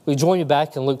We join you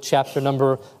back in Luke chapter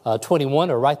number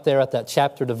 21, or right there at that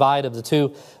chapter divide of the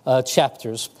two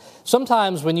chapters.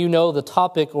 Sometimes when you know the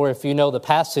topic or if you know the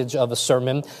passage of a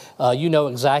sermon, you know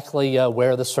exactly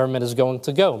where the sermon is going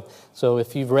to go. So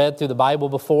if you've read through the Bible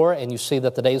before and you see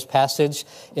that today's passage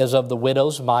is of the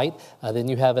widow's mite, then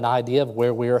you have an idea of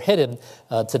where we are headed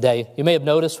today. You may have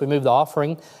noticed we moved the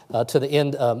offering to the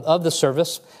end of the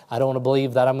service. I don't want to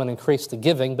believe that I'm going to increase the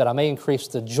giving, but I may increase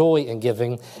the joy in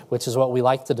giving, which is what we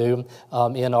like to do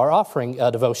in our offering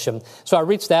devotion. So I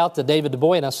reached out to David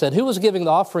DuBois and I said, who was giving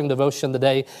the offering devotion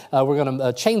today? We're going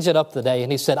to change it up today.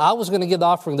 And he said, I was going to give the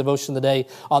offering devotion today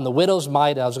on the widow's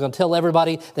mite. I was going to tell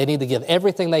everybody they need to give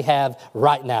everything they have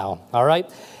right now. All right?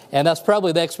 And that's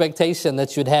probably the expectation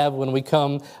that you'd have when we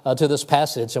come to this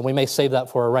passage. And we may save that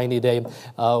for a rainy day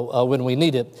when we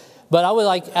need it. But I would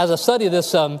like, as I study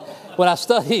this, when I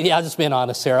study, yeah, I'm just being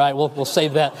honest here, all right? We'll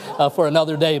save that for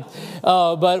another day.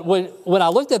 But when I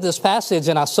looked at this passage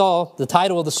and I saw the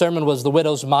title of the sermon was The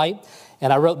Widow's Mite,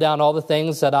 and I wrote down all the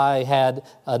things that I had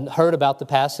heard about the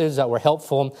passage that were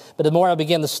helpful. But the more I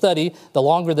began to study, the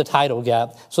longer the title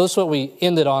got. So this is what we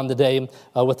ended on today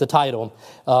with the title.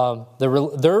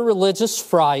 Their religious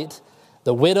fright,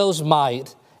 the widow's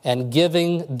mite, and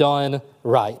giving done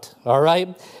right. All right?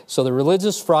 So the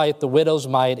religious fright, the widow's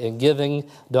mite, and giving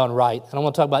done right. And I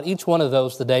want to talk about each one of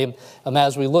those today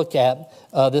as we look at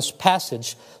this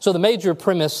passage. So the major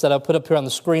premise that I put up here on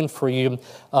the screen for you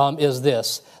is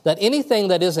this, that anything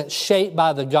that isn't shaped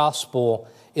by the gospel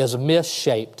is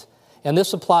misshaped. And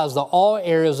this applies to all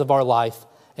areas of our life,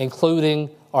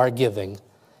 including our giving.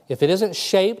 If it isn't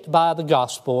shaped by the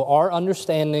gospel, our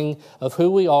understanding of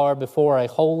who we are before a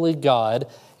holy God,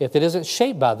 if it isn't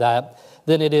shaped by that,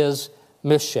 then it is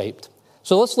misshaped.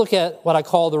 So let's look at what I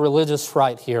call the religious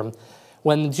fright here.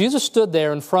 When Jesus stood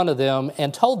there in front of them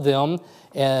and told them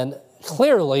and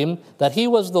clearly that he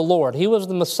was the Lord, he was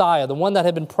the Messiah, the one that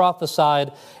had been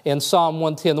prophesied in Psalm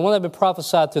 110, the one that had been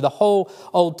prophesied through the whole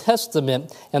Old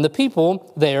Testament. And the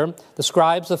people there, the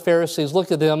scribes, the Pharisees,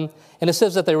 looked at them, and it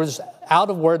says that they were just out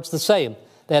of words to say.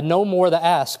 They had no more to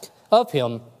ask of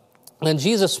him. And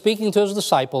Jesus, speaking to his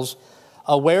disciples,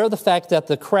 aware of the fact that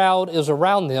the crowd is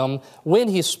around them, when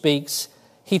he speaks,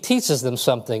 he teaches them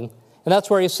something. And that's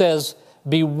where he says,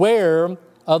 beware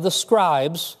of the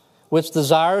scribes which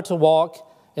desire to walk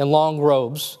in long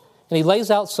robes. And he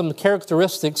lays out some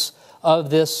characteristics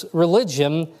of this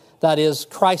religion that is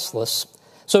Christless.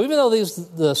 So even though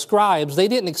the scribes, they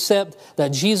didn't accept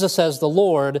that Jesus as the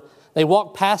Lord, they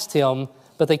walk past him,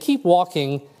 but they keep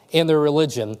walking in their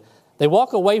religion. They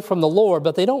walk away from the Lord,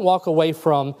 but they don't walk away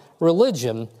from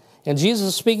religion. And Jesus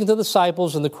is speaking to the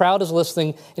disciples, and the crowd is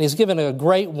listening, and he's given a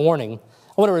great warning.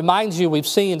 I want to remind you, we've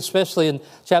seen, especially in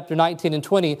chapter 19 and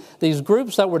 20, these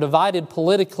groups that were divided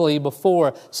politically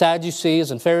before,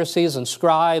 Sadducees and Pharisees and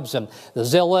scribes and the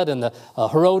Zealot and the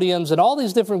Herodians and all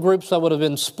these different groups that would have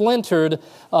been splintered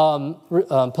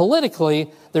politically,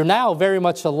 they're now very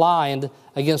much aligned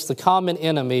against the common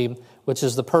enemy, which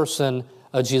is the person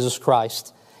of Jesus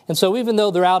Christ. And so even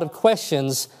though they're out of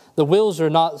questions, the wheels are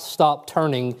not stopped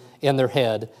turning in their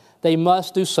head. They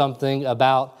must do something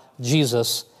about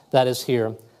Jesus that is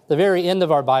here. The very end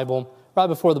of our Bible, right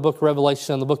before the book of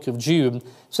Revelation and the book of Jude,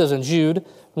 says in Jude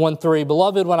 1:3,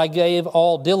 Beloved, when I gave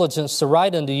all diligence to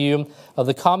write unto you of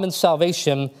the common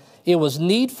salvation, it was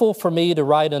needful for me to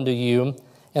write unto you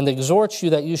and to exhort you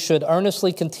that you should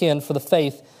earnestly contend for the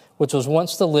faith which was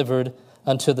once delivered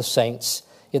unto the saints.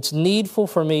 It's needful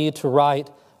for me to write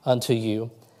unto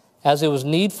you. As it was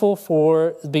needful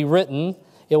for to be written,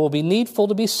 it will be needful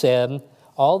to be said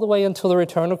all the way until the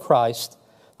return of Christ,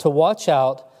 to watch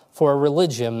out for a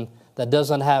religion that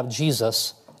doesn't have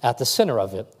Jesus at the center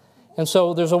of it. And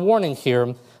so there's a warning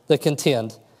here, the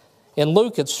contend. In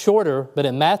Luke, it's shorter, but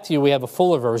in Matthew, we have a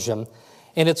fuller version.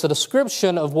 And it's a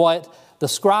description of what the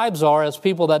scribes are as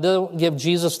people that don't give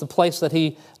Jesus the place that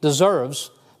he deserves.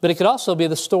 But it could also be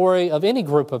the story of any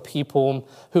group of people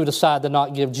who decide to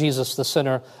not give Jesus the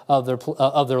center of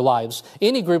their lives.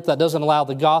 Any group that doesn't allow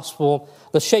the gospel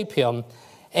to shape him.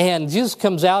 And Jesus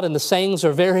comes out, and the sayings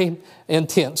are very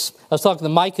intense. I was talking to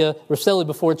Micah Rosselli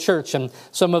before church, and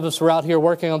some of us were out here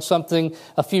working on something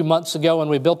a few months ago,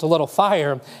 and we built a little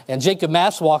fire, and Jacob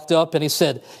Mass walked up, and he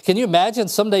said, can you imagine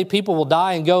someday people will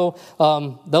die and go,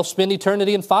 they'll spend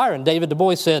eternity in fire? And David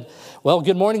DuBois said, well,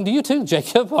 good morning to you too,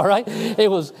 Jacob, all right? It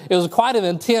was quite an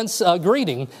intense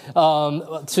greeting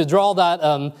to draw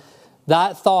that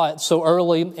that thought so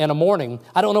early in the morning.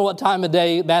 I don't know what time of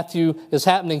day Matthew is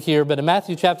happening here, but in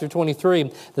Matthew chapter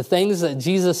 23, the things that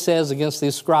Jesus says against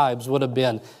these scribes would have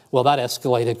been, well, that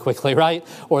escalated quickly, right?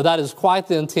 Or that is quite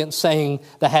the intense saying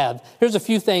to have. Here's a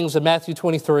few things in Matthew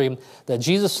 23 that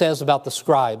Jesus says about the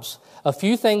scribes. A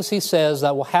few things he says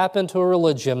that will happen to a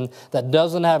religion that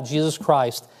doesn't have Jesus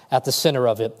Christ at the center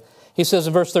of it. He says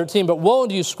in verse 13, "But woe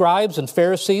unto you, scribes and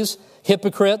Pharisees,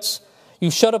 hypocrites! You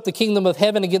shut up the kingdom of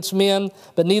heaven against men,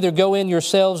 but neither go in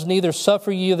yourselves, neither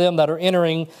suffer ye them that are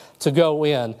entering to go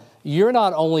in." You're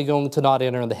not only going to not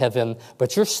enter into heaven,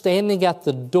 but you're standing at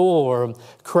the door,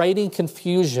 creating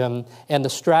confusion and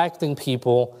distracting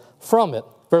people from it.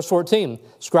 Verse 14,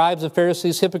 "Scribes and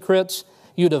Pharisees, hypocrites,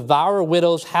 you devour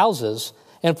widows' houses,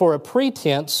 and for a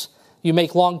pretense you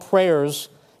make long prayers,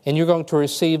 and you're going to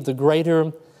receive the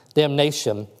greater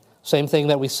damnation." Same thing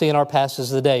that we see in our passage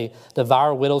today,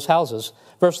 devour widows' houses.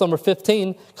 Verse number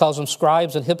 15 calls them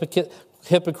scribes and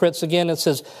hypocrites again. It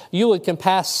says, "You would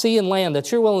compass sea and land,"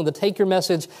 that you're willing to take your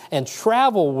message and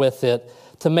travel with it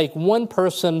to make one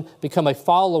person become a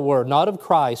follower, not of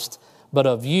Christ, but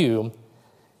of you.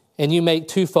 And you make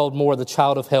twofold more the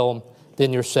child of hell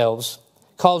than yourselves.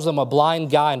 Calls them a blind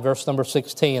guy in verse number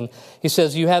 16. He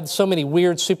says, you have so many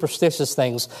weird superstitious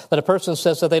things that a person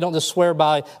says that they don't just swear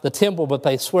by the temple, but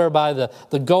they swear by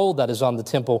the gold that is on the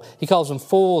temple. He calls them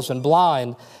fools and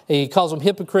blind. He calls them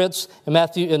hypocrites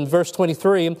in verse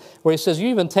 23, where he says, you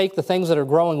even take the things that are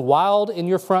growing wild in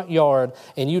your front yard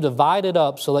and you divide it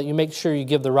up so that you make sure you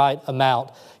give the right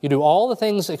amount. You do all the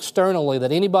things externally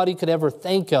that anybody could ever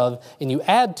think of and you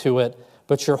add to it,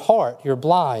 but your heart, you're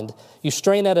blind. You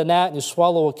strain at a gnat and you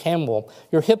swallow a camel.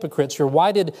 You're hypocrites. You're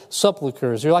whited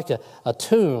sepulchres. You're like a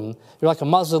tomb. You're like a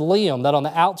mausoleum that on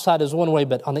the outside is one way,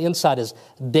 but on the inside is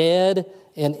dead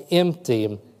and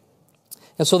empty.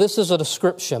 And so this is a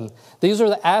description. These are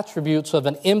the attributes of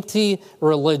an empty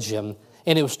religion.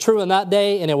 And it was true in that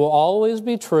day, and it will always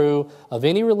be true of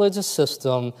any religious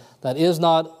system that is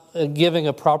not giving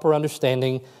a proper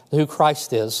understanding of who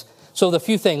Christ is. So the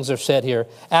few things are said here.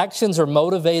 Actions are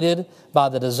motivated by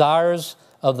the desires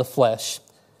of the flesh.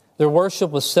 Their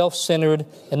worship was self-centered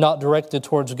and not directed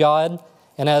towards God.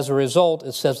 And as a result,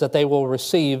 it says that they will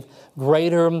receive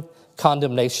greater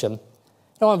condemnation. You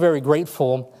know, I'm very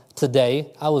grateful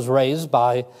today. I was raised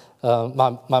by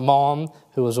my mom,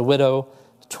 who was a widow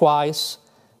twice.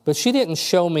 But she didn't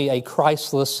show me a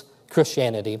Christless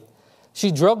Christianity.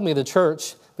 She drug me to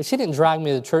church. But she didn't drag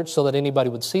me to church so that anybody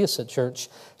would see us at church.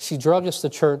 She drug us to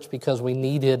church because we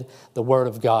needed the Word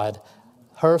of God.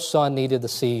 Her son needed to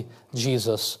see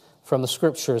Jesus from the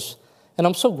Scriptures. And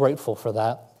I'm so grateful for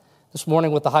that. This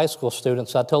morning with the high school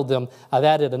students, I told them I've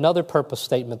added another purpose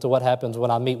statement to what happens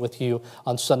when I meet with you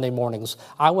on Sunday mornings.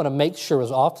 I want to make sure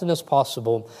as often as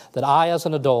possible that I as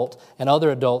an adult and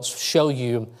other adults show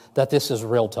you that this is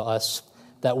real to us,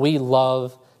 that we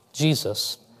love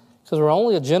Jesus. Because we're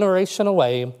only a generation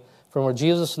away from where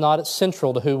Jesus is not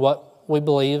central to what we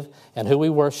believe and who we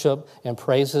worship and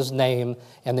praise His name.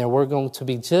 And then we're going to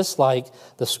be just like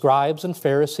the scribes and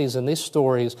Pharisees in these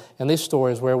stories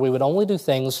where we would only do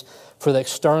things for the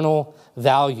external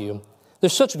value.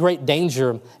 There's such great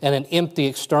danger in an empty,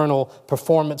 external,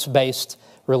 performance-based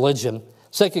religion.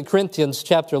 2 Corinthians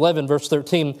chapter 11, verse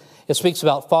 13, it speaks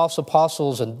about false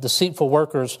apostles and deceitful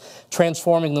workers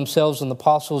transforming themselves into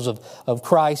apostles of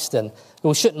Christ. And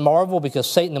we shouldn't marvel because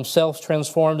Satan himself is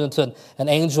transformed into an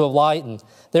angel of light. And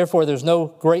therefore, there's no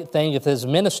great thing if his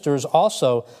ministers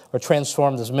also are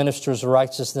transformed as ministers of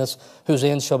righteousness, whose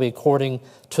end shall be according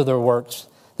to their works.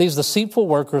 These deceitful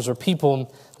workers are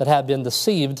people that have been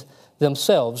deceived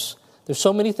themselves. There's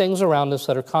so many things around us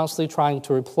that are constantly trying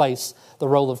to replace the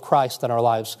role of Christ in our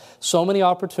lives. So many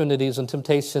opportunities and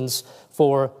temptations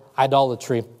for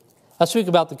idolatry. I speak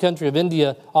about the country of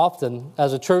India often.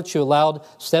 As a church, you allowed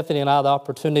Stephanie and I the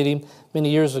opportunity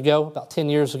many years ago, about 10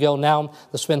 years ago now,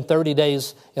 to spend 30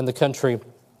 days in the country.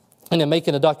 And in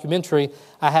making a documentary,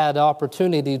 I had the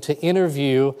opportunity to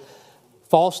interview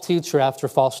false teacher after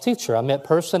false teacher. I met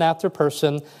person after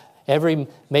person. Every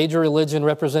major religion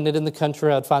represented in the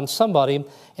country, I'd find somebody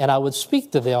and I would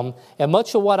speak to them. And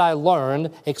much of what I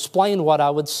learned explained what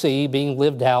I would see being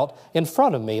lived out in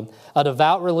front of me. A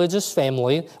devout religious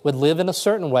family would live in a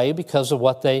certain way because of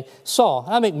what they saw.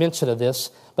 I make mention of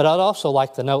this, but I'd also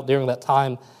like to note during that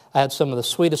time, I had some of the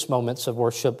sweetest moments of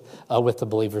worship with the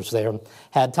believers there.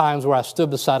 Had times where I stood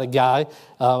beside a guy.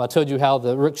 I told you how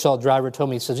the rickshaw driver told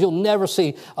me, he says, you'll never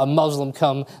see a Muslim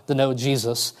come to know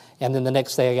Jesus. And then the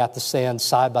next day I got to stand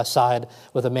side by side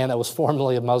with a man that was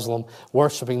formerly a Muslim,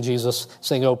 worshiping Jesus,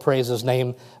 saying, oh, praise His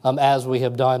name, as we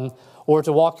have done. or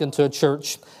to walk into a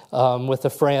church with a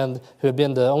friend who had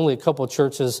been to only a couple of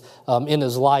churches in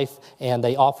his life, and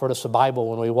they offered us a Bible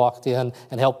when we walked in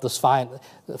and helped us find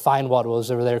what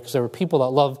was over there, because there were people that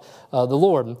love the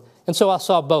Lord. And so I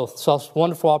saw both. Saw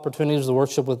wonderful opportunities to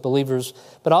worship with believers,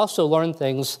 but I also learned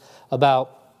things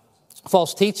about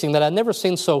false teaching that I'd never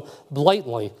seen so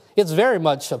blatantly. It's very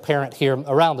much apparent here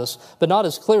around us, but not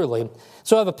as clearly.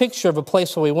 So I have a picture of a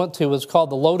place that we went to. It's called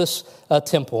the Lotus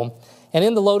Temple. And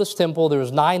in the Lotus Temple, there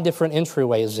was 9 different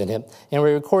entryways in it. And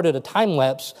we recorded a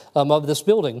time-lapse of this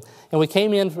building. And we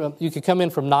came in, you could come in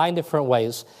from 9 different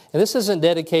ways. And this isn't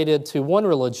dedicated to one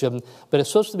religion, but it's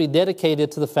supposed to be dedicated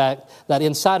to the fact that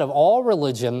inside of all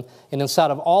religion and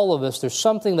inside of all of us, there's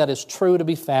something that is true to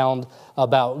be found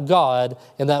about God,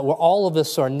 and that all of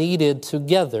us are needed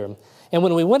together. And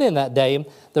when we went in that day,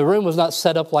 the room was not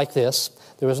set up like this.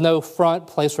 There was no front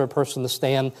place for a person to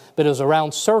stand, but it was a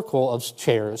round circle of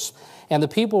chairs. And the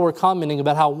people were commenting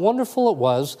about how wonderful it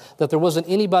was that there wasn't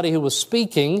anybody who was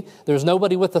speaking. There was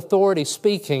nobody with authority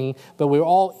speaking, but we were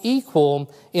all equal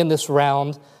in this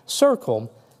round circle.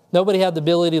 Nobody had the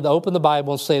ability to open the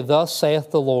Bible and say, "Thus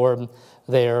saith the Lord,"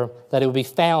 there, that it would be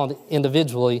found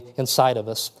individually inside of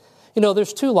us. You know,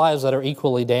 there's 2 lies that are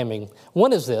equally damning.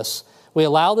 One is this: we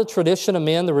allow the tradition of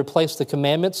men to replace the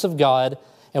commandments of God,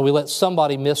 and we let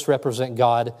somebody misrepresent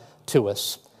God to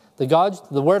us.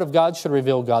 The Word of God should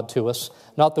reveal God to us,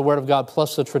 not the Word of God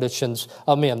plus the traditions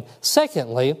of men.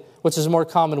 Secondly, which is more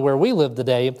common where we live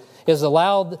today, is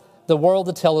allow the world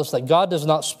to tell us that God does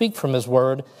not speak from His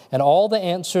Word, and all the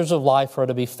answers of life are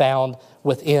to be found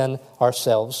within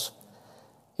ourselves.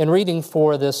 In reading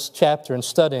for this chapter and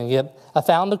studying it, I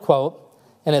found a quote,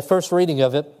 and at first reading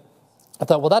of it, I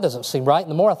thought, well, that doesn't seem right.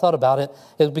 And the more I thought about it,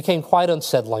 it became quite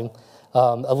unsettling.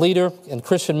 A leader in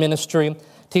Christian ministry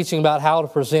teaching about how to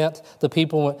present the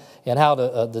people and how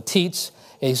to teach,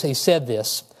 he said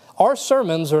this: "Our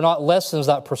sermons are not lessons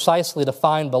that precisely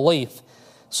define belief,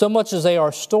 so much as they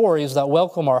are stories that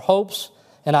welcome our hopes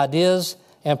and ideas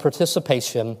and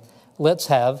participation. Let's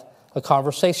have a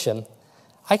conversation."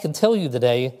 I can tell you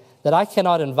today that I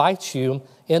cannot invite you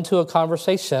into a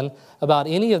conversation about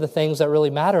any of the things that really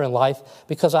matter in life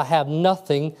because I have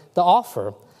nothing to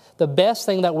offer. The best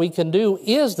thing that we can do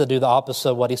is to do the opposite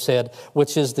of what he said,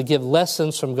 which is to give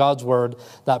lessons from God's Word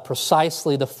that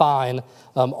precisely define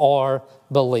our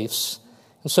beliefs.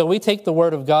 And so we take the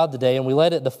Word of God today and we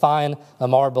let it define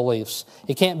our beliefs.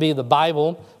 It can't be the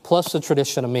Bible plus the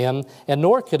tradition of men, and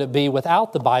nor could it be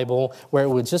without the Bible, where it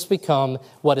would just become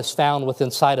what is found within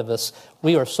inside of us.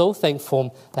 We are so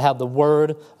thankful to have the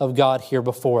Word of God here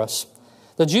before us.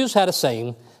 The Jews had a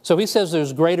saying, so he says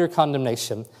there's greater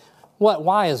condemnation.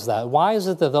 Why is that? Why is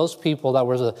it that those people that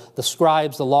were the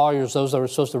scribes, the lawyers, those that were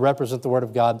supposed to represent the Word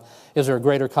of God, is there a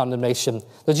greater condemnation?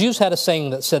 The Jews had a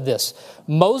saying that said this: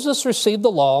 Moses received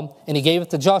the law and he gave it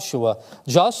to Joshua.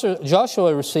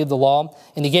 Joshua received the law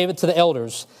and he gave it to the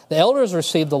elders. The elders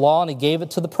received the law and he gave it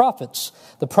to the prophets.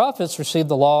 The prophets received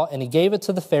the law and he gave it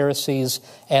to the Pharisees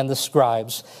and the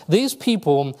scribes. These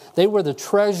people, they were the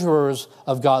treasurers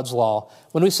of God's law.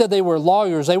 When we said they were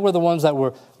lawyers, they were the ones that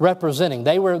were representing.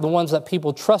 They were the ones that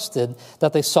people trusted,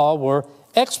 that they saw were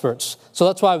experts. So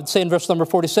that's why I would say in verse number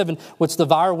 47, which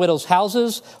devour widows'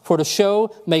 houses, for to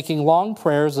show making long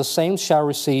prayers, the same shall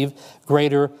receive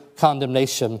greater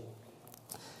condemnation.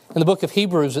 In the book of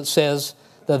Hebrews, it says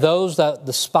that those that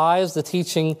despise the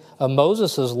teaching of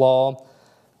Moses' law,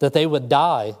 that they would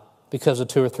die because of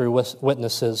 2 or 3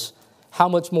 witnesses. How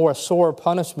much more a sore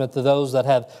punishment to those that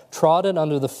have trodden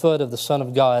under the foot of the Son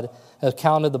of God, have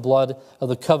counted the blood of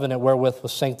the covenant wherewith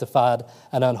was sanctified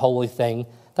an unholy thing.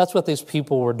 That's what these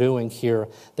people were doing here.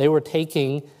 They were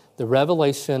taking the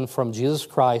revelation from Jesus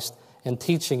Christ and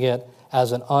teaching it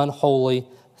as an unholy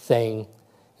thing.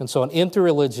 And so an empty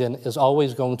religion is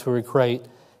always going to recreate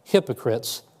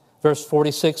hypocrites. Verse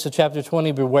 46 of chapter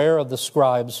 20, beware of the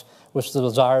scribes which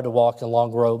desire to walk in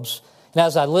long robes. And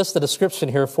as I list the description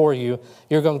here for you,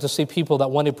 you're going to see people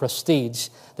that wanted prestige.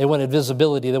 They wanted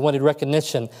visibility. They wanted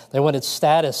recognition. They wanted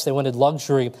status. They wanted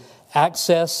luxury,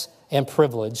 access, and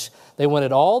privilege. They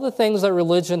wanted all the things that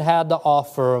religion had to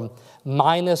offer,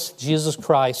 minus Jesus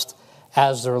Christ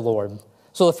as their Lord.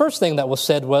 So the first thing that was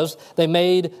said was they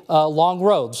made long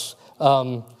roads.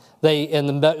 They, in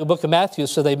the book of Matthew,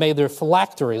 so they made their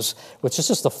phylacteries, which is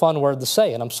just a fun word to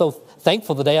say. And I'm so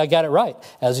thankful today I got it right.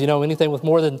 As you know, anything with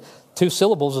more than 2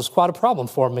 syllables is quite a problem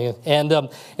for me. And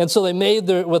so they made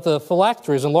with the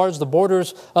phylacteries, enlarged the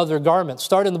borders of their garments.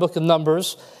 Start in the book of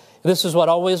Numbers. This is what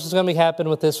always is going to happen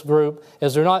with this group,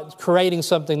 is they're not creating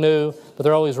something new, but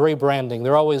they're always rebranding.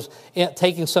 They're always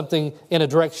taking something in a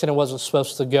direction it wasn't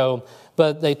supposed to go.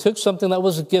 but they took something that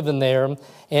was given there, and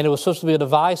it was supposed to be a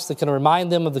device that can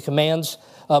remind them of the commands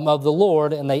of the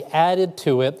Lord, and they added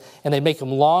to it, and they make them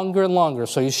longer and longer.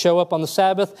 So you show up on the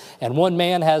Sabbath, and one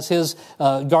man has his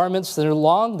garments that are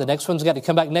long. The next one's got to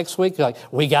come back next week. You're like,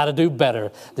 we got to do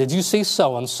better. Did you see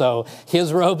so-and-so?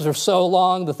 His robes are so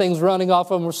long. The things running off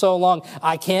of them are so long.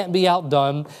 I can't be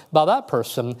outdone by that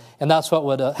person. And that's what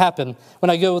would happen.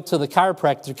 When I go to the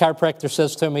chiropractor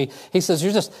says to me, he says,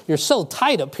 you're so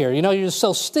tight up here. You're just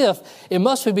so stiff. It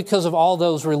must be because of all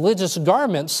those religious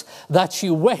garments that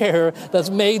you wear that's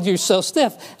made you so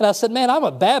stiff. And I said, man, I'm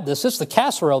a Baptist. It's the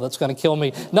casserole that's going to kill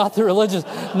me, not the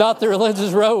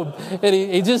religious robe. And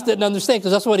he just didn't understand,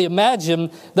 because that's what he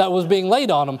imagined that was being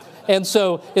laid on him. And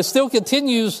so it still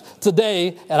continues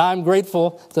today, and I'm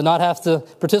grateful to not have to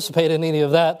participate in any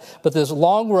of that. But there's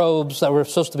long robes that were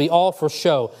supposed to be all for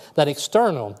show, that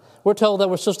external. We're told that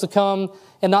we're supposed to come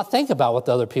and not think about what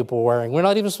the other people were wearing. It's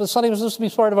not even supposed to be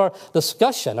part of our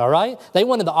discussion, all right? They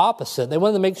wanted the opposite. They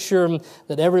wanted to make sure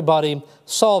that everybody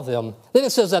saw them. Then it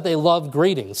says that they loved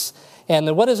greetings.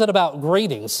 And what is it about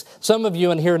greetings? Some of you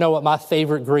in here know what my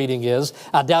favorite greeting is.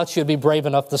 I doubt you'd be brave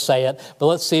enough to say it, but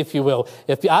let's see if you will.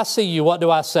 If I see you, what do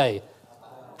I say?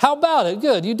 How about it?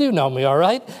 Good. You do know me, all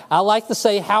right? I like to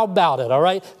say, how about it, all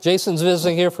right? Jason's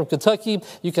visiting here from Kentucky.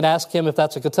 You can ask him if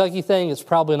that's a Kentucky thing. It's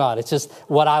probably not. It's just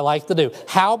what I like to do.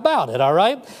 How about it, all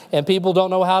right? And people don't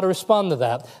know how to respond to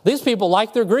that. These people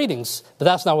like their greetings, but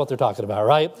that's not what they're talking about,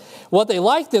 right? What they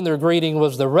liked in their greeting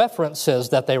was the references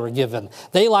that they were given.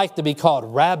 They liked to be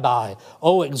called rabbi,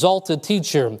 oh, exalted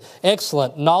teacher,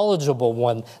 excellent, knowledgeable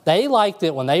one. They liked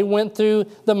it when they went through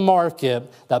the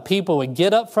market that people would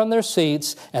get up from their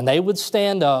seats and they would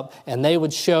stand up and they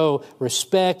would show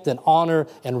respect and honor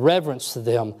and reverence to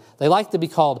them. They liked to be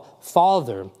called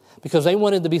Father because they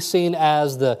wanted to be seen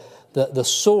as the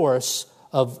source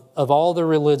of all their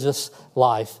religious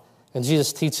life. And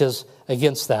Jesus teaches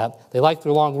against that. They liked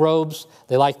their long robes,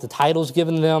 they liked the titles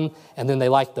given them, and then they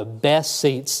liked the best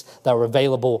seats that were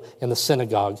available in the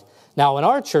synagogue. Now, in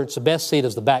our church, the best seat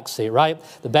is the back seat, right?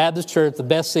 The Baptist church, the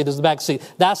best seat is the back seat.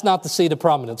 That's not the seat of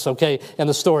prominence, okay, in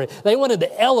the story. They wanted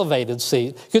the elevated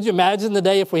seat. Could you imagine the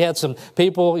day if we had some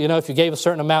people, if you gave a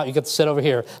certain amount, you get to sit over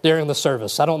here during the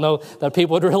service? I don't know that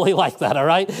people would really like that, all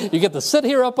right? You get to sit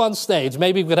here up on stage.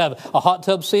 Maybe we could have a hot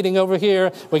tub seating over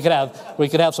here. We could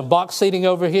have some box seating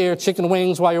over here, chicken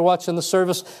wings while you're watching the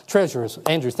service. Treasurers,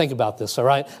 Andrew, think about this, all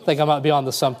right? I think I might be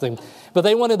onto something. But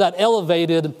they wanted that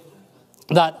elevated,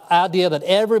 that idea that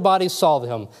everybody saw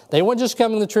them. They weren't just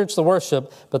coming to church to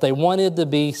worship, but they wanted to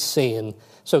be seen.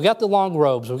 So we got the long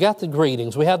robes, we got the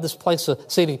greetings, we have this place of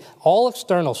seating, all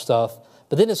external stuff.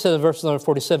 But then it says in verse number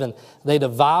 47, they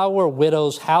devour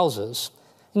widows' houses.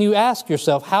 And you ask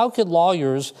yourself, how could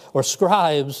lawyers or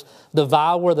scribes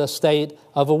devour the estate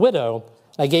of a widow?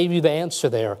 I gave you the answer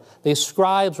there. These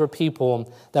scribes were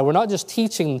people that were not just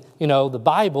teaching, the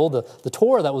Bible, the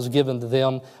Torah that was given to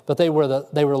them, but they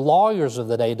were lawyers of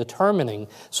the day, determining.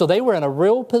 So they were in a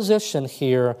real position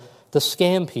here to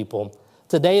scam people.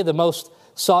 Today,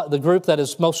 the group that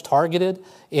is most targeted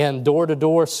in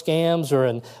door-to-door scams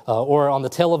or on the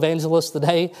televangelist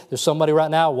today. There's somebody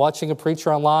right now watching a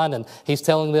preacher online, and he's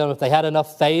telling them if they had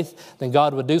enough faith, then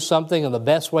God would do something. And the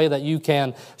best way that you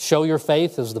can show your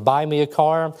faith is to buy me a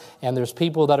car. And there's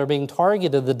people that are being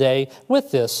targeted today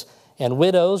with this. And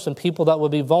widows and people that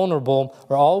would be vulnerable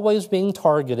are always being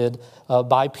targeted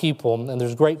by people, and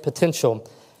there's great potential.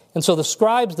 And so the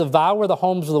scribes devour the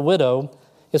homes of the widow.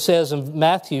 It says in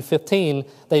Matthew 15,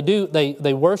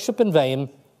 they worship in vain,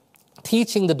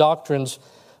 teaching the doctrines,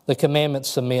 the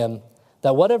commandments of men,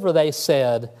 that whatever they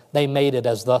said, they made it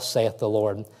as thus saith the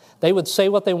Lord. They would say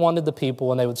what they wanted to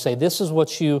people, and they would say, this is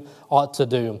what you ought to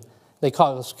do. They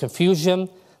cause confusion,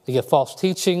 they give false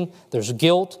teaching, there's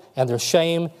guilt, and there's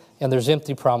shame, and there's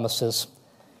empty promises.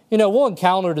 We'll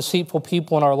encounter deceitful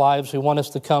people in our lives who want us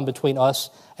to come between us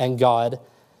and God.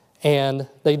 And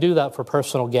they do that for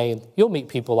personal gain. You'll meet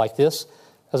people like this.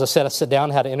 As I said, I sat down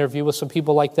and had an interview with some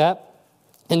people like that.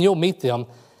 And you'll meet them.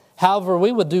 However,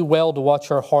 we would do well to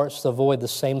watch our hearts to avoid the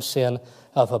same sin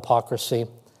of hypocrisy.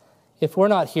 If we're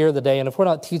not here today, and if we're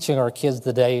not teaching our kids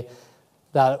today,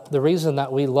 that the reason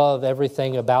that we love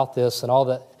everything about this and all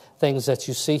the things that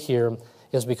you see here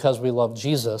is because we love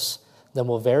Jesus, then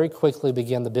we'll very quickly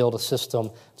begin to build a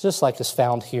system just like is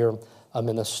found here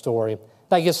in this story.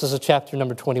 That gets us to chapter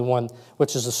number 21,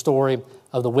 which is the story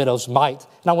of the widow's mite.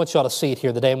 And I want you all to see it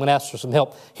here today. I'm going to ask for some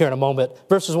help here in a moment.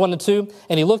 Verses 1 and 2,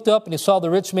 and he looked up and he saw the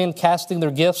rich men casting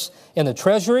their gifts in the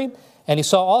treasury, And he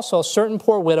saw also a certain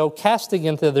poor widow casting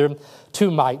in thither 2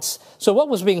 mites. So what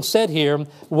was being said here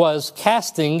was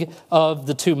casting of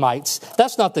the 2 mites.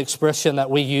 That's not the expression that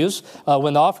we use.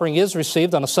 When the offering is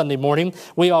received on a Sunday morning,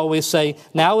 we always say,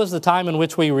 now is the time in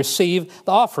which we receive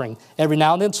the offering. Every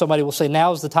now and then somebody will say,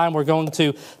 now is the time we're going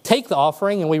to take the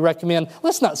offering, and we recommend,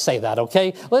 let's not say that,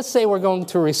 okay? Let's say we're going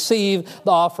to receive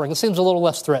the offering. It seems a little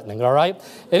less threatening, all right?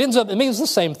 It means the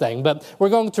same thing, but we're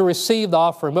going to receive the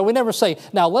offering. But we never say,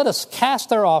 now let us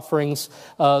cast our offerings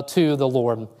to the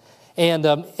Lord. And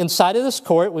inside of this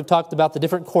court, we've talked about the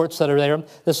different courts that are there.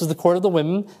 This is the court of the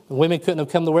women. The women couldn't have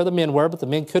come to where the men were, but the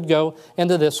men could go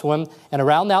into this one. And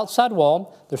around the outside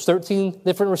wall, there's 13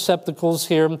 different receptacles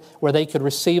here where they could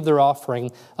receive their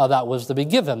offering that was to be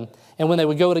given. And when they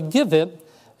would go to give it,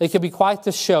 it could be quite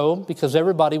the show because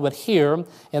everybody would hear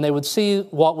and they would see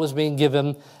what was being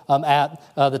given at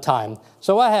the time.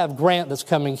 So I have Grant that's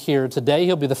coming here today.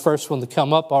 He'll be the first one to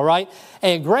come up, all right?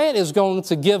 And Grant is going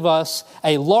to give us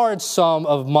a large sum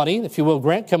of money. If you will,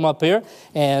 Grant, come up here.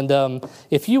 And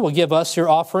if you will give us your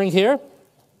offering here.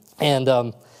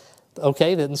 And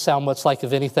okay, didn't sound much like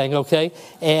of anything, okay?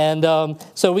 And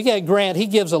so we get Grant. He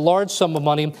gives a large sum of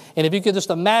money. And if you could just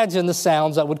imagine the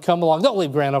sounds that would come along. Don't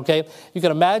leave Grant, okay? You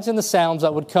can imagine the sounds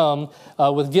that would come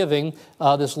with giving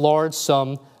this large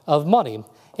sum of money.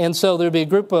 And so there'd be a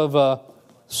group of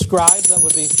scribes that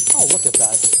would be, oh, look at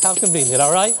that. How convenient,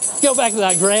 all right? Go back to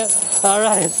that, Grant. All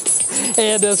right.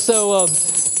 And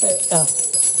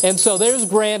so there's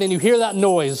Grant, and you hear that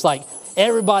noise, like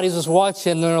everybody's just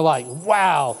watching, and they're like,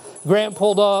 wow. Grant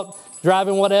pulled up,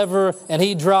 driving whatever, and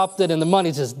he dropped it, and the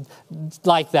money's just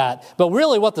like that. But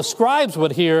really what the scribes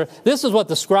would hear, this is what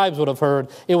the scribes would have heard.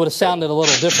 It would have sounded a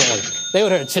little differently. They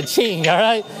would have heard cha-ching, all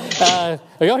right?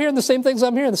 Are y'all hearing the same things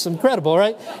I'm hearing? This is incredible,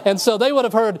 right? And so they would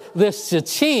have heard this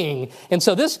cha-ching. And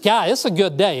so this guy, it's a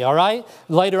good day, all right?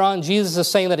 Later on, Jesus is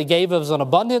saying that he gave us an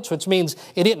abundance, which means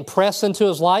it didn't press into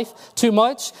his life too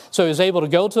much. So he was able to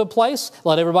go to a place,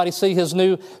 let everybody see his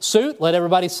new suit, let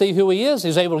everybody see who he is. He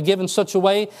was able to give in such a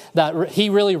way that he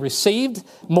really received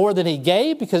more than he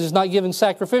gave because he's not giving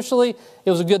sacrificially. It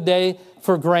was a good day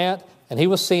for Grant. And he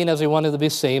was seen as he wanted to be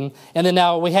seen. And then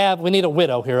now we need a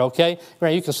widow here, okay?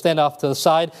 Grant, you can stand off to the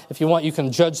side. If you want, you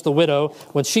can judge the widow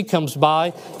when she comes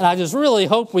by. And I just really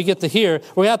hope we get to hear.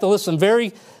 We're going to have to listen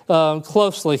very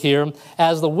closely here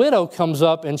as the widow comes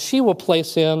up and she will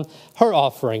place in her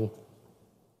offering.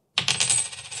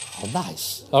 Oh,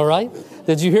 nice. All right.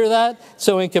 Did you hear that?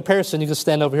 So in comparison, you can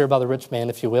stand over here by the rich man,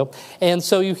 if you will. And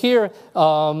so you hear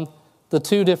the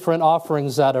 2 different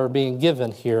offerings that are being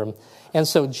given here. And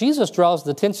so Jesus draws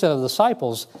the attention of the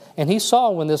disciples, and he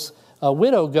saw when this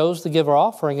widow goes to give her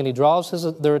offering, and he draws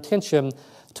their attention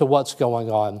to what's going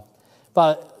on.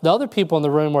 But the other people in the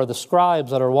room are the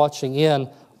scribes that are watching in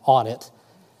on it.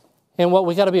 And what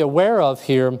we got to be aware of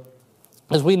here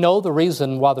is we know the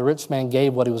reason why the rich man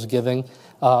gave what he was giving.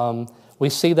 We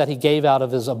see that he gave out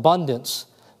of his abundance.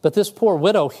 But this poor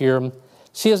widow here,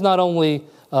 she is not only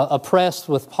oppressed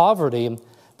with poverty,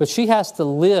 but she has to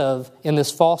live in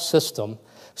this false system.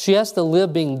 She has to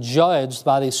live being judged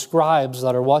by these scribes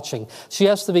that are watching. She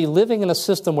has to be living in a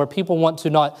system where people want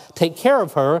to not take care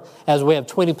of her, as we have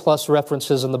 20-plus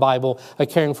references in the Bible of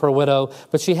caring for a widow.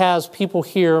 But she has people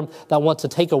here that want to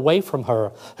take away from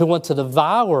her, who want to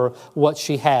devour what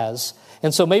she has.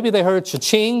 And so maybe they heard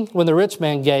cha-ching when the rich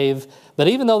man gave, but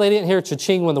even though they didn't hear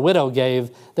cha-ching when the widow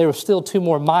gave, there were still 2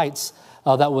 more mites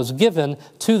that was given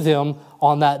to them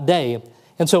on that day.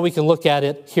 And so we can look at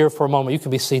it here for a moment. You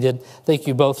can be seated. Thank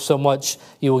you both so much.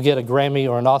 You will get a Grammy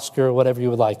or an Oscar or whatever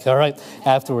you would like, all right,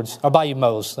 afterwards. I'll buy you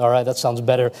Moe's, all right? That sounds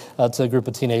better to a group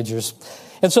of teenagers.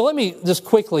 And so let me just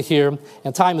quickly here,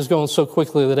 and time is going so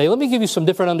quickly today, let me give you some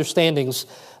different understandings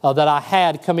that I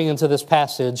had coming into this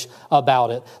passage about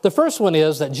it. The first one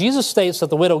is that Jesus states that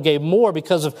the widow gave more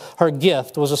because of her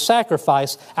gift was a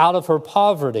sacrifice out of her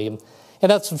poverty. And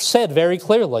that's said very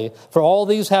clearly. For all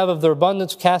these have of their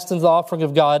abundance cast into the offering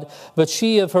of God, but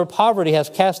she of her poverty has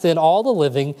cast in all the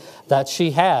living that she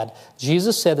had.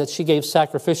 Jesus said that she gave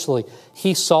sacrificially.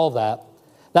 He saw that.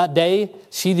 That day,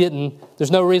 there's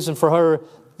no reason for her,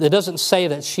 it doesn't say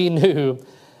that she knew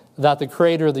that the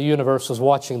creator of the universe was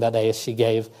watching that day as she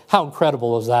gave. How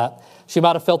incredible is that? She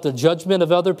might have felt the judgment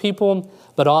of other people,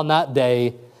 but on that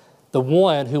day, the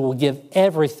one who will give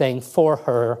everything for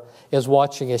her is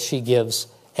watching as she gives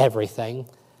everything.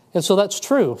 And so that's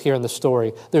true here in the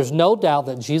story. There's no doubt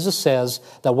that Jesus says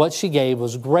that what she gave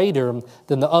was greater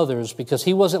than the others because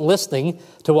he wasn't listening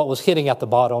to what was hitting at the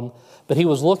bottom, but he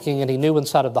was looking and he knew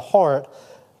inside of the heart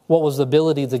what was the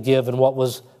ability to give and what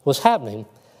was happening.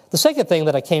 The second thing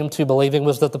that I came to believing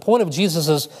was that the point of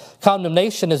Jesus'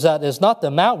 condemnation is that it's not the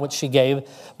amount which she gave,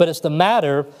 but it's the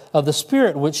matter of the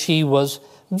spirit which she was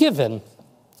given.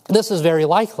 This is very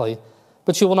likely,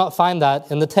 but you will not find that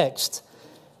in the text.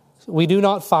 We do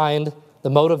not find the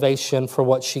motivation for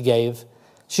what she gave.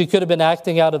 She could have been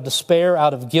acting out of despair,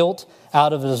 out of guilt,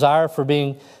 out of a desire for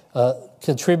being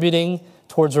contributing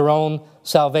towards her own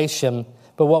salvation.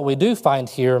 But what we do find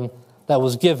here that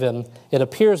was given, it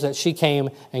appears that she came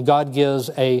and God gives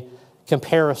a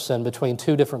comparison between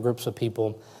two different groups of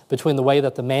people, between the way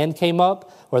that the man came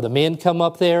up, or the men come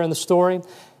up there in the story,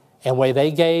 and the way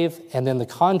they gave, and then the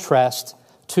contrast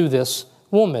to this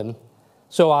woman.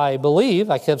 So I believe,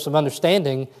 I have some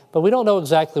understanding, but we don't know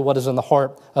exactly what is in the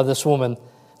heart of this woman.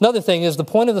 Another thing is the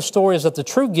point of the story is that the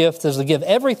true gift is to give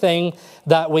everything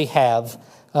that we have.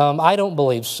 I don't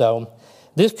believe so.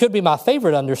 This could be my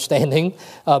favorite understanding,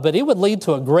 but it would lead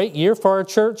to a great year for our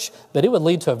church, but it would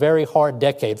lead to a very hard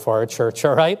decade for our church,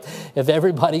 all right? If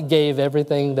everybody gave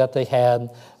everything that they had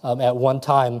at one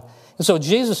time. And so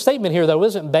Jesus' statement here, though,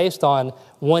 isn't based on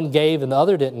one gave and the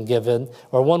other didn't give it,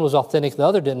 or one was authentic, the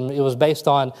other didn't. It was based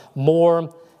on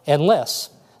more and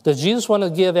less. Does Jesus want to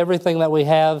give everything that we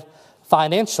have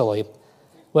financially?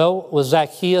 Well, was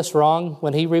Zacchaeus wrong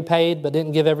when he repaid but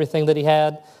didn't give everything that he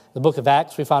had? In the book of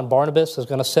Acts, we find Barnabas is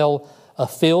going to sell a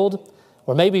field.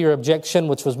 Or maybe your objection,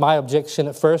 which was my objection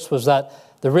at first, was that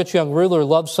the rich young ruler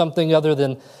loved something other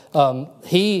than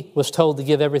he was told to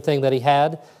give everything that he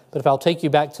had. But if I'll take you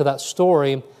back to that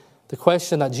story, the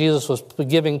question that Jesus was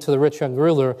giving to the rich young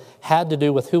ruler had to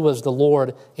do with who was the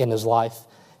Lord in his life.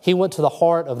 He went to the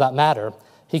heart of that matter.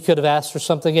 He could have asked for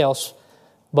something else,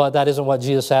 but that isn't what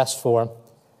Jesus asked for.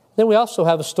 Then we also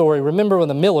have a story. Remember when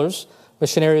the Millers,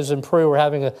 missionaries in Peru, were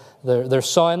having their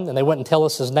son, and they wouldn't tell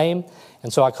us his name.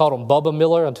 And so I called him Bubba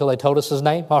Miller until they told us his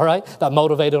name, all right? That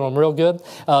motivated them real good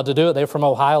to do it. They're from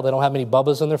Ohio. They don't have many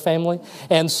Bubbas in their family.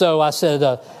 And so I said,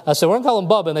 we're going to call him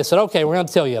Bubba. And they said, okay, we're going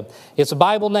to tell you. It's a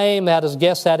Bible name. They had us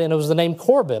guess that, and it was the name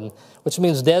Corbin, which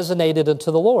means designated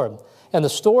unto the Lord. And the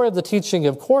story of the teaching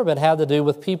of Corbin had to do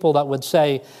with people that would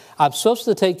say, I'm supposed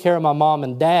to take care of my mom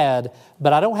and dad,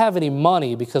 but I don't have any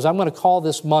money because I'm going to call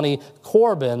this money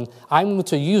Corbin. I'm going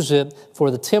to use it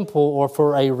for the temple or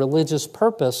for a religious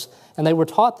purpose. And they were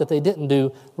taught that they didn't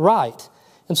do right.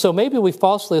 And so maybe we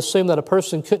falsely assume that a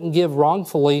person couldn't give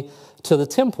wrongfully to the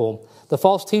temple. The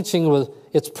false teaching was,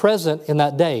 it's present in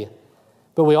that day.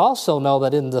 But we also know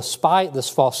that despite this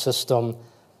false system,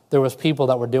 there was people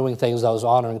that were doing things that was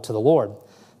honoring to the Lord.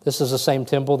 This is the same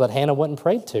temple that Hannah went and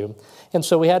prayed to. And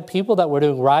so we had people that were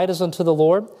doing right as unto the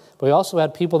Lord, but we also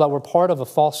had people that were part of a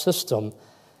false system.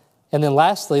 And then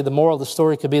lastly, the moral of the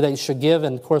story could be that you should give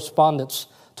in correspondence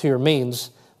to your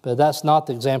means, but that's not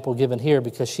the example given here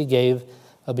because she gave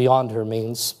beyond her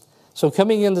means. So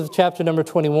coming into chapter number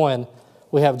 21,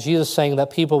 we have Jesus saying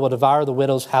that people will devour the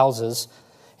widow's houses.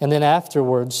 And then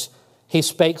afterwards, he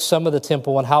spake some of the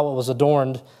temple and how it was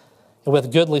adorned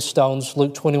with goodly stones,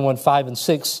 Luke 21, 5 and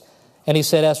 6. And he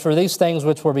said, as for these things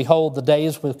which were, behold, the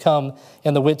days will come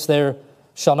in the which there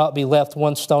shall not be left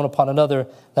one stone upon another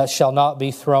that shall not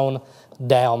be thrown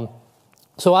down.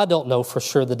 So I don't know for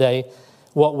sure the day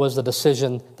what was the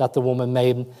decision that the woman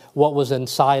made, what was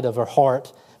inside of her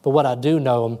heart. But what I do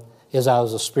know is that it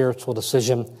was a spiritual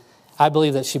decision. I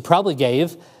believe that she probably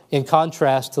gave in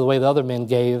contrast to the way the other men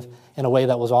gave in a way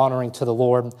that was honoring to the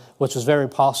Lord, which was very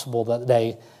possible that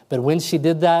day. But when she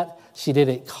did that, she did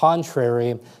it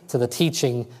contrary to the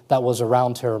teaching that was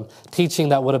around her, teaching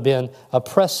that would have been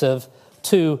oppressive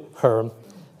to her,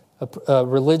 a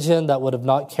religion that would have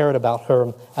not cared about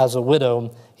her as a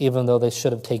widow, even though they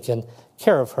should have taken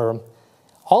care of her.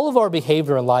 All of our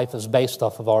behavior in life is based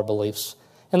off of our beliefs.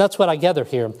 And that's what I gather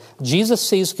here. Jesus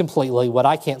sees completely what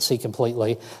I can't see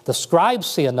completely. The scribes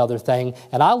see another thing,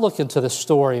 and I look into this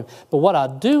story. But what I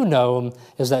do know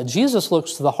is that Jesus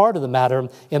looks to the heart of the matter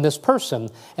in this person,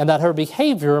 and that her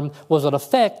behavior was an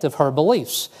effect of her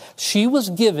beliefs. She was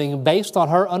giving based on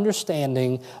her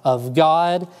understanding of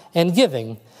God and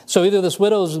giving. So either this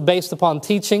widow is based upon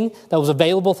teaching that was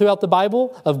available throughout the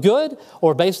Bible of good,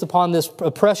 or based upon this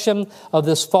oppression of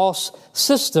this false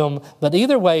system. But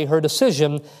either way, her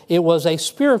decision, it was a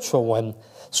spiritual one.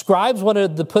 Scribes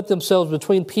wanted to put themselves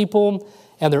between people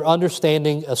and their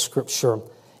understanding of Scripture.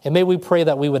 And may we pray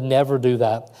that we would never do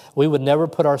that. We would never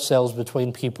put ourselves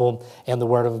between people and the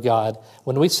Word of God.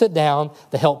 When we sit down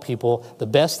to help people, the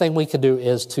best thing we can do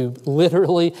is to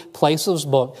literally place this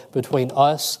book between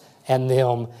us and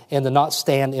them, and to not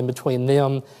stand in between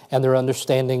them and their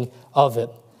understanding of it.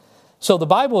 So the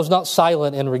Bible is not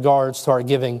silent in regards to our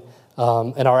giving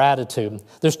and our attitude.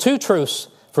 There's two truths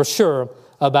for sure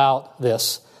about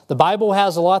this. The Bible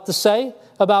has a lot to say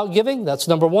about giving. That's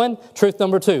number one. Truth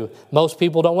number two, most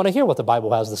people don't want to hear what the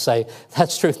Bible has to say.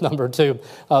 That's truth number two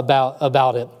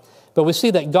about it. But we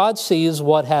see that God sees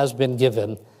what has been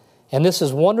given. And this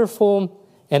is wonderful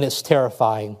and it's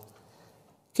terrifying.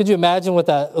 Could you imagine with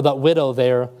that widow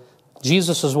there?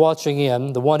 Jesus is watching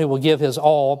in, the one who will give his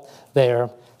all there.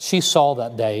 She saw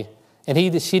that day. And he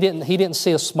didn't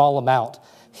see a small amount.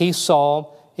 He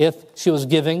saw, if she was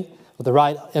giving with the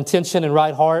right intention and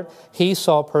right heart, he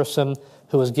saw a person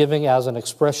who was giving as an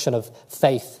expression of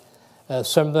faith,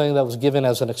 something that was given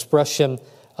as an expression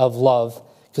of love.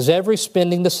 Because every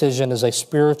spending decision is a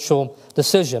spiritual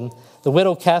decision. The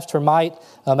widow cast her mite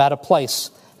at a place,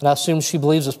 and I assume she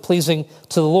believes it's pleasing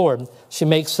to the Lord. She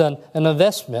makes an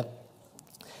investment.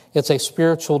 It's a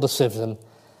spiritual decision.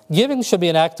 Giving should be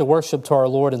an act of worship to our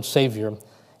Lord and Savior.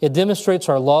 It demonstrates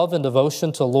our love and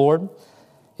devotion to the Lord.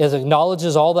 It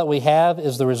acknowledges all that we have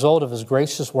is the result of His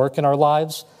gracious work in our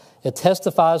lives. It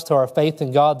testifies to our faith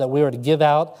in God that we are to give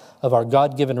out of our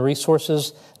God-given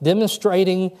resources,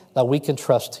 demonstrating that we can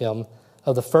trust Him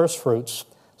of the first fruits.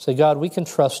 Say, God, we can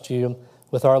trust You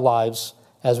with our lives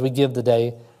as we give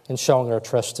today and showing our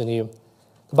trust in You.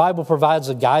 The Bible provides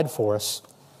a guide for us.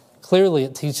 Clearly,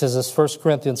 it teaches us, 1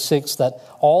 Corinthians 6, that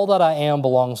all that I am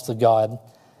belongs to God,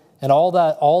 and all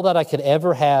that I could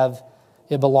ever have,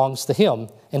 it belongs to Him.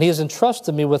 And He has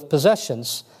entrusted me with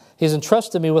possessions. He's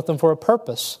entrusted me with them for a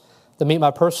purpose, to meet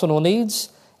my personal needs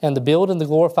and to build and to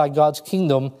glorify God's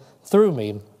kingdom through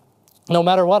me. No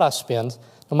matter what I spend,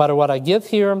 no matter what I give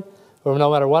here, or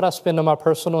no matter what I spend on my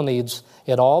personal needs,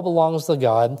 it all belongs to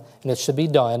God, and it should be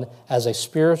done as a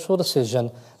spiritual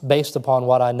decision based upon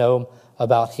what I know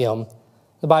about Him.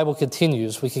 The Bible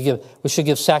continues. We should give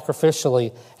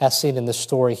sacrificially, as seen in this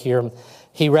story here.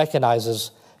 He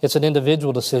recognizes it's an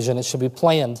individual decision. It should be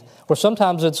planned. Or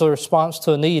sometimes it's a response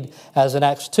to a need, as in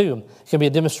Acts 2. It can be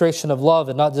a demonstration of love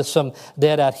and not just some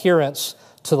dead adherence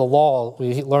to the law.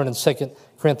 We learn in 2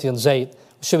 Corinthians 8. We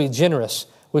should be generous.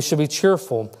 We should be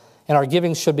cheerful. And our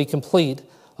giving should be complete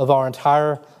of our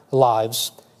entire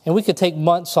lives. And we could take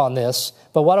months on this,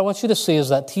 but what I want you to see is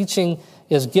that teaching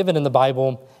is given in the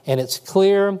Bible, and it's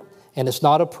clear, and it's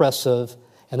not oppressive,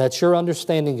 and that your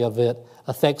understanding of it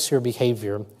affects your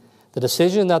behavior. The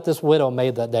decision that this widow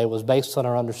made that day was based on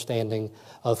her understanding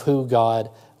of who God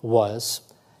was.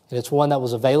 And it's one that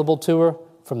was available to her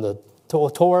from the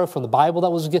Torah, from the Bible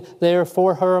that was there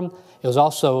for her. It was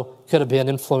also could have been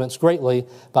influenced greatly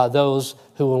by those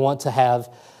who would want to have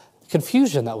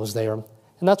confusion that was there.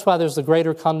 And that's why there's the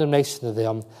greater condemnation of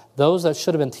them. Those that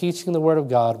should have been teaching the Word of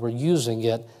God were using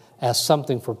it as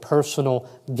something for personal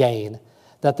gain,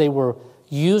 that they were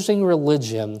using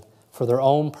religion for their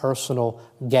own personal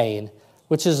gain,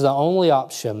 which is the only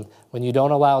option when you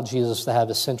don't allow Jesus to have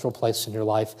a central place in your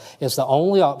life. It's the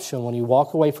only option when you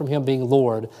walk away from Him being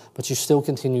Lord, but you still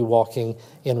continue walking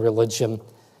in religion.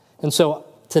 And so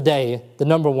today, the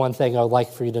number one thing I would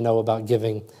like for you to know about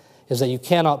giving is that you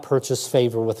cannot purchase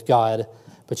favor with God,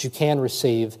 but you can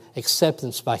receive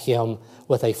acceptance by Him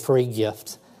with a free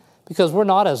gift. Because we're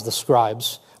not as the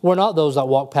scribes. We're not those that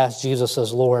walk past Jesus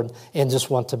as Lord and just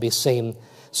want to be seen.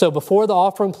 So before the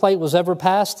offering plate was ever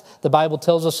passed, the Bible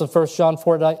tells us in 1 John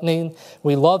 4:19,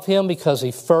 we love Him because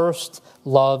He first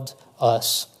loved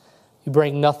us. You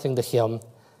bring nothing to Him.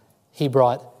 He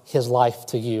brought His life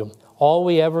to you. All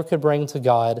we ever could bring to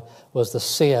God was the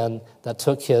sin that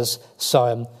took His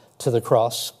Son to the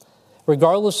cross.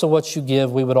 Regardless of what you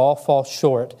give, we would all fall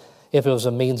short if it was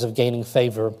a means of gaining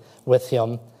favor with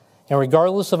Him. And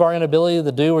regardless of our inability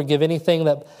to do or give anything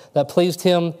that pleased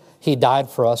Him, He died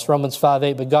for us. Romans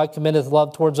 5:8, but God commendeth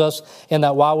love towards us in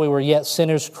that while we were yet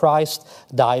sinners, Christ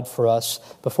died for us.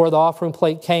 Before the offering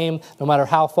plate came, no matter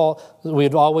how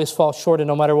we'd always fall short, and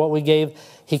no matter what we gave,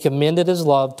 He commended His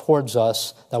love towards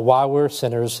us, that while we were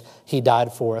sinners, He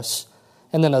died for us.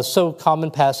 And then a so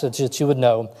common passage that you would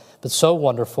know, but so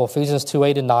wonderful, Ephesians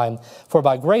 2:8 and 9, for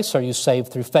by grace are you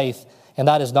saved through faith, and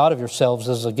that is not of yourselves,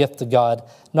 it is a gift of God,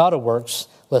 not of works,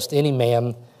 lest any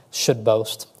man should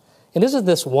boast. And isn't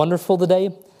this wonderful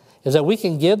today? Is that we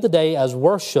can give today as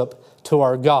worship to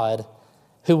our God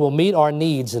who will meet our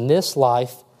needs in this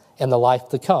life and the life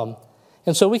to come.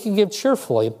 And so we can give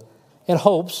cheerfully in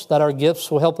hopes that our gifts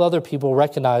will help other people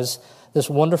recognize this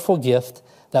wonderful gift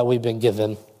that we've been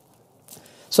given.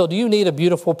 So do you need a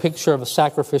beautiful picture of a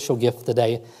sacrificial gift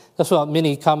today? That's what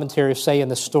many commentaries say in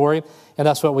this story, and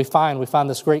that's what we find. We find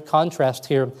this great contrast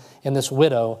here in this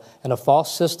widow and a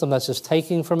false system that's just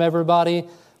taking from everybody.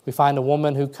 We find a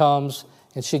woman who comes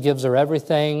and she gives her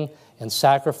everything in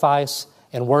sacrifice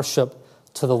and worship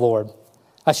to the Lord.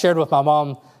 I shared with my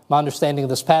mom my understanding of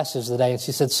this passage today. And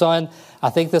she said, son, I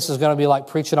think this is going to be like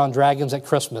preaching on dragons at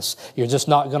Christmas. You're just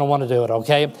not going to want to do it,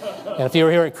 okay? And if you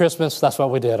were here at Christmas, that's what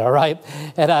we did, all right?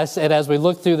 And I said, as we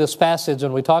looked through this passage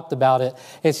and we talked about it,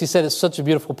 and she said it's such a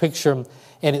beautiful picture.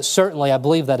 And it certainly, I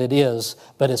believe that it is,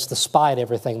 but it's despite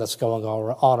everything that's going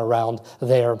on around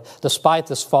there, despite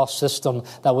this false system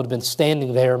that would have been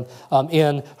standing there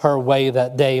in her way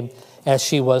that day as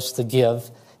she was to give.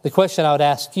 The question I would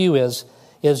ask you is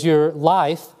your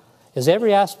life, is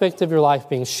every aspect of your life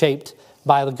being shaped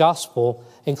by the gospel,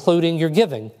 including your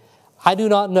giving? I do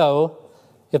not know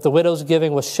if the widow's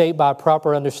giving was shaped by a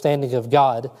proper understanding of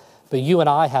God, but you and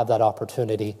I have that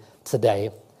opportunity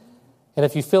today. And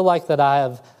if you feel like that I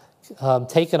have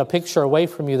taken a picture away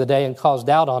from you today and caused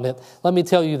doubt on it, let me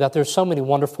tell you that there's so many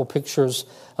wonderful pictures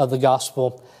of the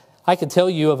gospel. I could tell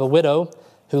you of a widow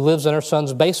who lives in her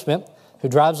son's basement, who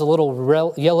drives a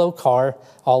little yellow car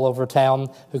all over town,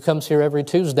 who comes here every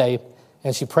Tuesday,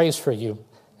 and she prays for you.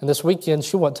 And this weekend,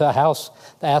 she went to a house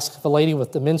to ask if a lady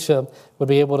with dementia would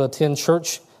be able to attend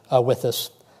church with us.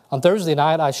 On Thursday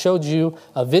night, I showed you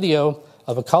a video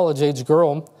of a college-age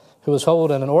girl who was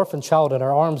holding an orphan child in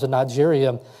her arms in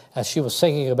Nigeria as she was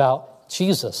singing about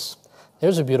Jesus.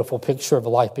 There's a beautiful picture of a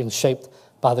life being shaped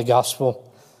by the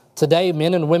gospel. Today,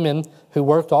 men and women who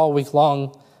worked all week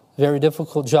long, very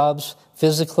difficult jobs,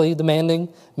 physically demanding,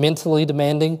 mentally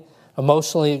demanding,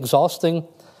 emotionally exhausting,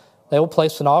 they will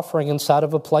place an offering inside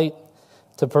of a plate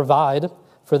to provide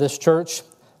for this church,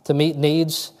 to meet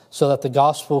needs so that the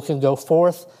gospel can go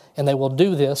forth, and they will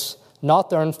do this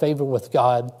not to earn favor with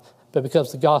God, but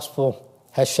because the gospel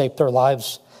has shaped their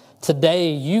lives.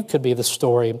 Today, you could be the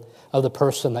story of the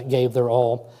person that gave their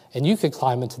all, and you could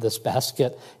climb into this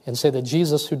basket and say that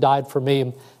Jesus, who died for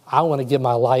me, I want to give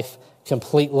my life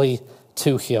completely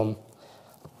to him.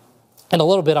 In a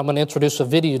little bit, I'm going to introduce a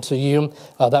video to you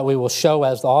that we will show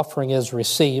as the offering is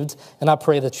received, and I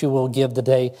pray that you will give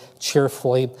today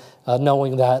cheerfully,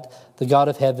 knowing that the God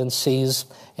of heaven sees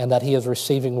and that he is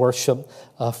receiving worship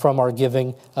from our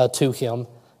giving to him.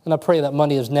 And I pray that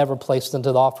money is never placed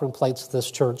into the offering plates of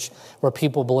this church where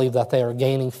people believe that they are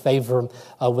gaining favor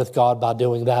with God by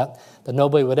doing that. That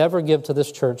nobody would ever give to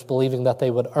this church believing that they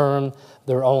would earn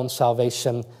their own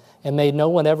salvation. And may no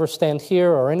one ever stand here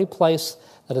or any place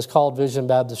that is called Vision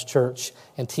Baptist Church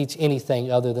and teach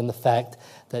anything other than the fact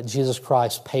that Jesus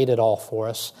Christ paid it all for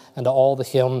us, and to all to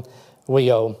him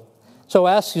we owe. So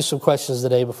I'll ask you some questions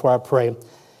today before I pray.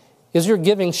 Is your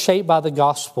giving shaped by the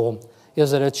gospel?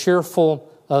 Is it a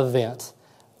cheerful event?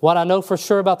 What I know for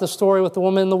sure about the story with the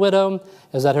woman and the widow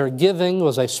is that her giving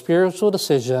was a spiritual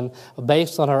decision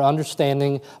based on her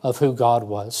understanding of who God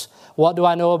was. What do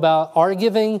I know about our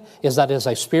giving is that it is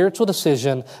a spiritual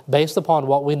decision based upon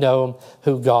what we know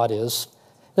who God is.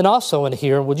 Then also in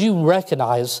here, would you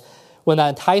recognize when the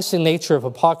enticing nature of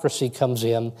hypocrisy comes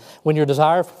in, when your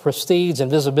desire for prestige and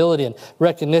visibility and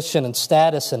recognition and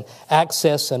status and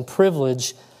access and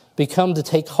privilege become to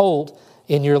take hold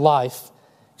in your life?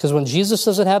 Because when Jesus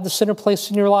doesn't have the center place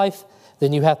in your life,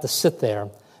 then you have to sit there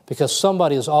because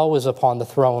somebody is always upon the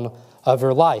throne of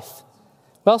your life.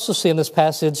 We also see in this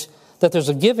passage that there's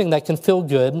a giving that can feel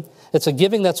good. It's a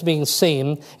giving that's being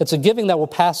seen. It's a giving that will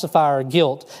pacify our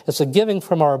guilt. It's a giving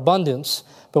from our abundance.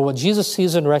 But what Jesus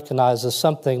sees and recognizes is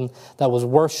something that was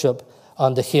worship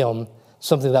unto him,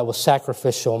 something that was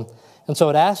sacrificial. And so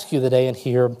I'd ask you today and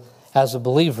here as a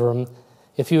believer,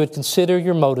 if you would consider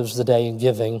your motives today in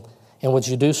giving, and would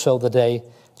you do so today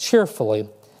cheerfully?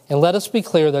 And let us be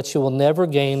clear that you will never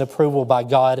gain approval by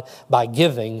God by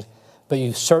giving, but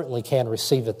you certainly can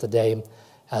receive it today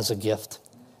as a gift.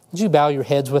 Would you bow your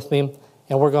heads with me?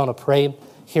 And we're going to pray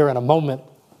here in a moment.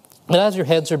 And as your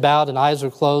heads are bowed and eyes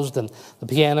are closed and the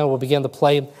piano will begin to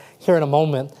play here in a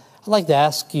moment, I'd like to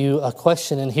ask you a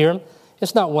question in here.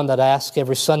 It's not one that I ask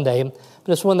every Sunday,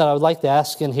 but it's one that I would like to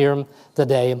ask in here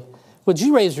today. Would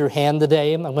you raise your hand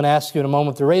today? I'm going to ask you in a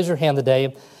moment to raise your hand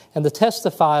today and to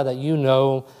testify that you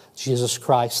know Jesus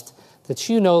Christ, that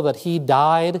you know that he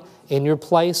died in your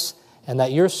place and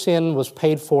that your sin was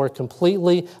paid for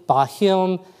completely by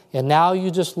him, and now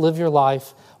you just live your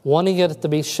life wanting it to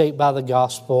be shaped by the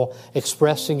gospel,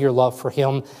 expressing your love for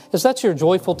him. Is that your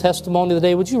joyful testimony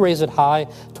today? Would you raise it high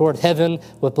toward heaven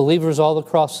with believers all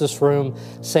across this room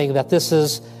saying that this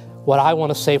is what I want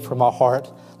to say from my heart?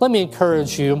 Let me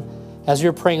encourage you. As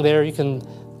you're praying there, you can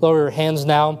lower your hands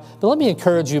now. But let me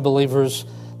encourage you, believers,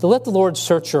 to let the Lord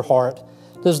search your heart.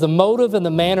 Does the motive and the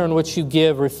manner in which you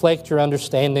give reflect your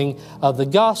understanding of the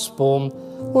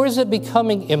gospel, or is it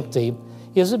becoming empty?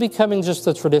 Is it becoming just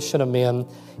a tradition of men?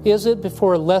 Is it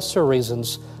for lesser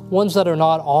reasons, ones that are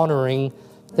not honoring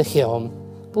the hymn?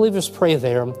 Believers, pray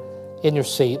there. in your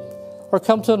seat, or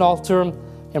come to an altar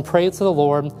and pray to the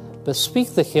Lord, but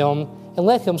speak to Him and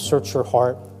let Him search your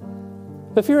heart.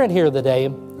 If you're in here today,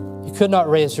 you could not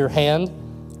raise your hand,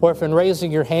 or if in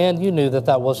raising your hand you knew that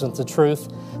that wasn't the truth,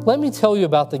 let me tell you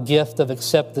about the gift of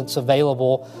acceptance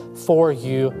available for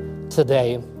you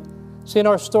today. See, in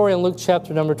our story in Luke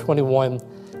chapter number 21,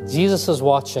 Jesus is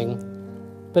watching,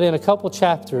 but in a couple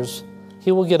chapters,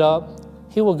 He will get up,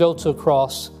 He will go to a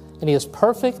cross, and He is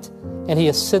perfect and He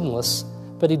is sinless,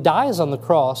 but He dies on the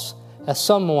cross as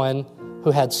someone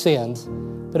who had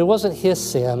sinned. But it wasn't His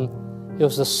sin, it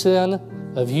was the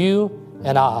sin of you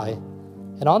and I.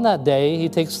 And on that day, He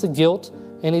takes the guilt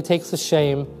and He takes the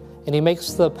shame and He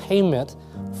makes the payment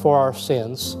for our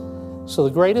sins. So the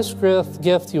greatest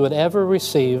gift you would ever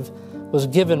receive was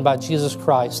given by Jesus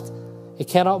Christ. It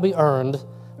cannot be earned,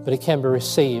 but it can be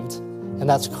received, and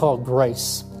that's called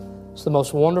grace. It's the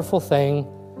most wonderful thing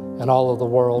in all of the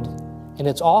world, and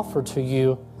it's offered to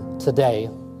you today.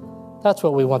 That's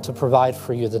what we want to provide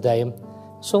for you today.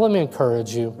 So let me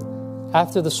encourage you.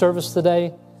 After the service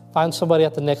today, find somebody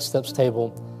at the Next Steps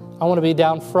table. I want to be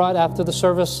down front after the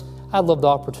service. I'd love the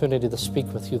opportunity to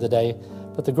speak with you today.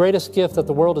 But the greatest gift that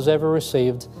the world has ever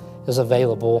received is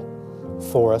available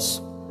for us.